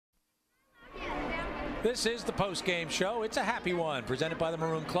This is the post-game show. It's a happy one, presented by the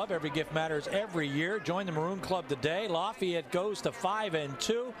Maroon Club. Every gift matters every year. Join the Maroon Club today. Lafayette goes to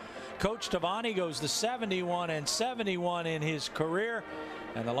 5-2. Coach Tavani goes to 71-71 in his career.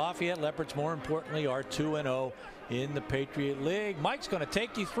 And the Lafayette Leopards, more importantly, are 2-0 in the Patriot League. Mike's going to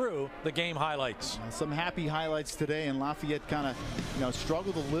take you through the game highlights. Some happy highlights today, and Lafayette kind of,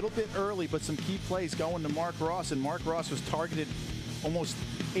 struggled a little bit early, but some key plays going to Mark Ross, and Mark Ross was targeted almost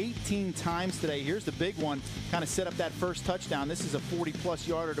 18 times today. Here's the big one, kind of set up that first touchdown. This is a 40-plus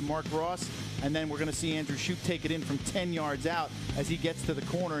yarder to Mark Ross, and then we're going to see Andrew Shoup take it in from 10 yards out as he gets to the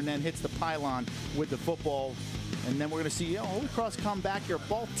corner and then hits the pylon with the football. And then we're going to see Holy Cross come back here.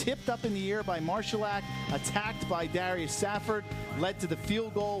 Ball tipped up in the air by Marshallak, attacked by Darius Safford, led to the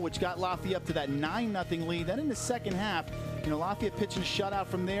field goal, which got Lafayette up to that 9-0 lead. Then in the second half, Lafayette pitching a shutout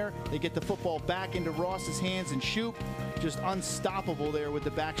from there. They get the football back into Ross's hands, and Shoup just unstoppable there with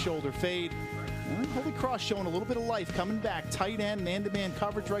the back shoulder fade. And Holy Cross showing a little bit of life, coming back. Tight end, man-to-man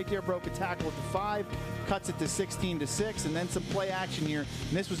coverage right there, broke a tackle at the 5, cuts it to 16-6, and then some play action here.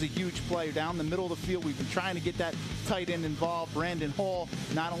 And this was a huge play down the middle of the field. We've been trying to get that tight end involved. Brandon Hall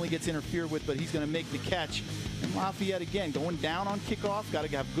not only gets interfered with, but he's going to make the catch. And Lafayette, again, going down on kickoff. Got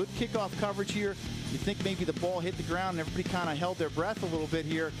to have good kickoff coverage here. You think maybe the ball hit the ground, and everybody kind of held their breath a little bit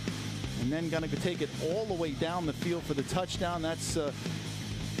here. And then going to take it all the way down the field for the touchdown. That's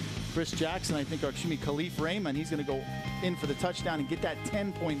Chris Jackson, I think, or excuse me, Khalif Raymond. He's going to go in for the touchdown and get that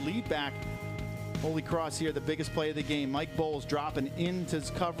 10-point lead back. Holy Cross here, the biggest play of the game. Mike Bowles dropping into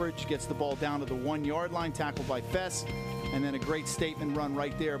his coverage, gets the ball down to the 1-yard line, tackled by Fess, and then a great statement run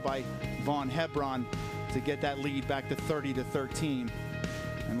right there by Vaughn Hebron to get that lead back to 30-13.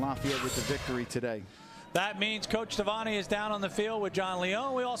 And Lafayette with the victory today. That means Coach Tavani is down on the field with John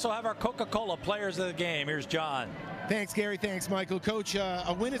Leone. We also have our Coca-Cola players of the game. Here's John. Thanks, Gary. Thanks, Michael. Coach,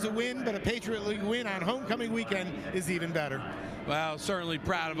 a win is a win, but a Patriot League win on homecoming weekend is even better. Well, certainly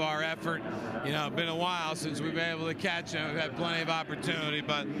proud of our effort. It's been a while since we've been able to catch them. We've had plenty of opportunity,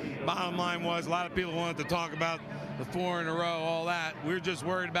 but bottom line was a lot of people wanted to talk about the 4 in a row, all that. We're just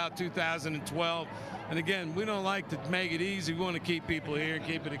worried about 2012. And again, we don't like to make it easy. We want to keep people here and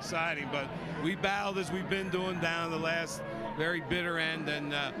keep it exciting. But we battled as we've been doing down the last very bitter end, and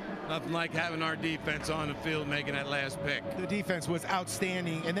nothing like having our defense on the field making that last pick. The defense was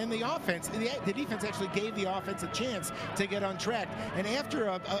outstanding, and then the offense, the defense actually gave the offense a chance to get on track. And after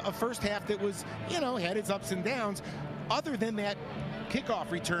a first half that was, had its ups and downs, other than that kickoff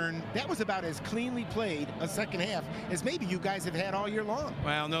return, that was about as cleanly played a second half as maybe you guys have had all year long.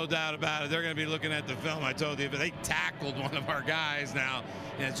 Well, no doubt about it. They're going to be looking at the film. I told you, but they tackled one of our guys now,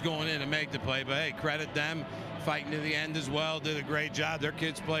 and it's going in to make the play. But hey, credit them, fighting to the end as well. Did a great job. Their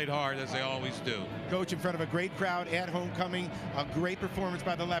kids played hard, as they always do. Coach, in front of a great crowd at homecoming, a great performance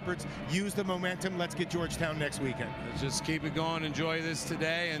by the Leopards. Use the momentum. Let's get Georgetown next weekend. Let's just keep it going. Enjoy this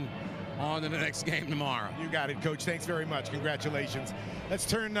today, and on to the next game tomorrow. You got it, Coach. Thanks very much. Congratulations. Let's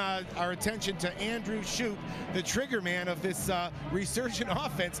turn our attention to Andrew Shoup, the trigger man of this resurgent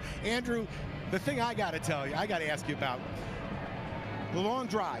offense. Andrew, the thing I got to tell you, I got to ask you about the long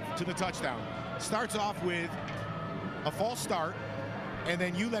drive to the touchdown. Starts off with a false start, and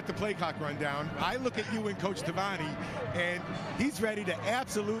then you let the play clock run down. I look at you and Coach Tavani, and he's ready to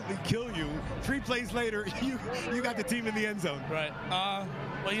absolutely kill you. 3 plays later, you got the team in the end zone. Right. Well,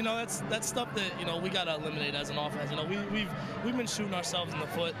 that's stuff that we got to eliminate as an offense. We've been shooting ourselves in the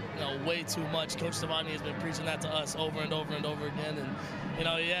foot, way too much. Coach Tavani has been preaching that to us over and over and over again. And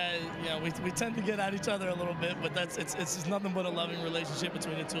we tend to get at each other a little bit, but it's just nothing but a loving relationship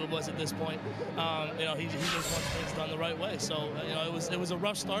between the two of us at this point. He just wants things done the right way. So it was a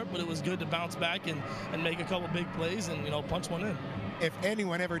rough start, but it was good to bounce back and make a couple big plays and punch one in. If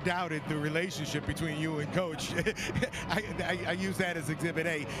anyone ever doubted the relationship between you and Coach, I use that as Exhibit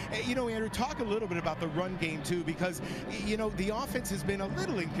A. Andrew, talk a little bit about the run game, too, because, the offense has been a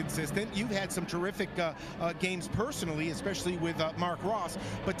little inconsistent. You've had some terrific games personally, especially with Mark Ross,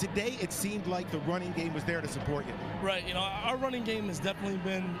 but today it seemed like the running game was there to support you. Right. Our running game has definitely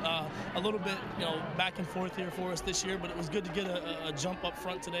been a little bit, back and forth here for us this year, but it was good to get a jump up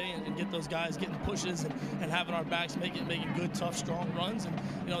front today and get those guys getting pushes and having our backs making good, tough, strong runs.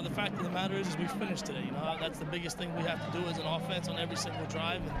 And the fact of the matter is we finished today. That's the biggest thing we have to do as an offense on every single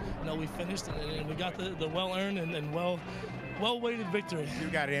drive. And we finished and we got the well-earned and well-weighted victory. You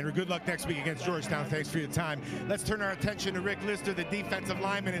got it, Andrew. Good luck next week against Georgetown. Thanks for your time. Let's turn our attention to Rick Lister, the defensive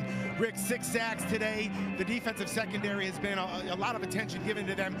lineman. And Rick, 6 sacks today. The defensive secondary has been a lot of attention given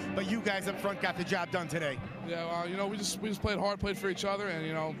to them, but you guys up front got the job done today. Yeah, we just played hard, played for each other,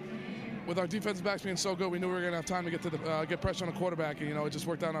 and with our defensive backs being so good, we knew we were going to have time to get to the get pressure on the quarterback, and it just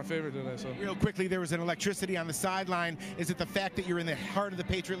worked out in our favor today. So real quickly, there was an electricity on the sideline. Is it the fact that you're in the heart of the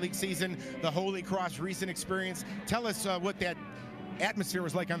Patriot League season, the Holy Cross recent experience? Tell us what that atmosphere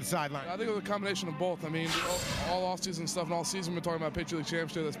was like on the sideline. I think it was a combination of both. I mean, all off-season stuff and all season, we're talking about Patriot League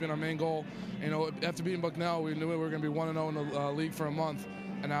championship. That's been our main goal. After beating Bucknell, we knew we were going to be 1-0 in the league for a month,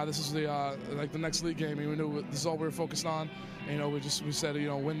 and now this is the next league game. We knew this is all we were focused on. We said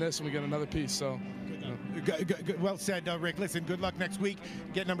win this and we get another piece. So. Good. Well said, Rick. Listen, good luck next week.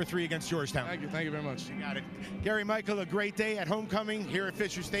 Get number 3 against Georgetown. Thank you very much. You got it. Gary Michael, a great day at homecoming here at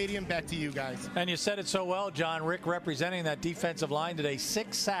Fisher Stadium. Back to you guys. And you said it so well, John. Rick representing that defensive line today.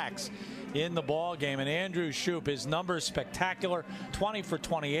 6 sacks in the ball game. And Andrew Shoup, his numbers spectacular. 20 for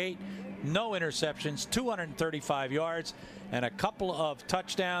 28. No interceptions, 235 yards, and a couple of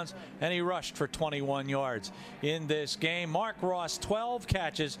touchdowns, and he rushed for 21 yards in this game. Mark Ross, 12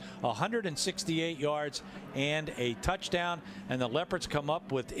 catches, 168 yards, and a touchdown. And the Leopards come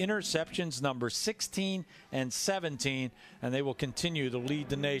up with interceptions number 16 and 17, and they will continue to lead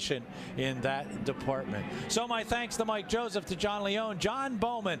the nation in that department. So my thanks to Mike Joseph, to John Leone, John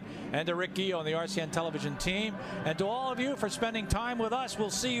Bowman, and to Rick Gio and the RCN television team, and to all of you for spending time with us. We'll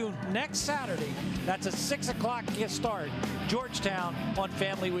see you next Saturday. That's a 6 o'clock start. Georgetown on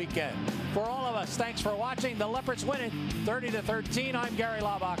Family Weekend. For all of us, thanks for watching. The Leopards win it 30-13. I'm Gary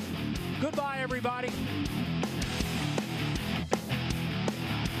Laubach. Goodbye, everybody.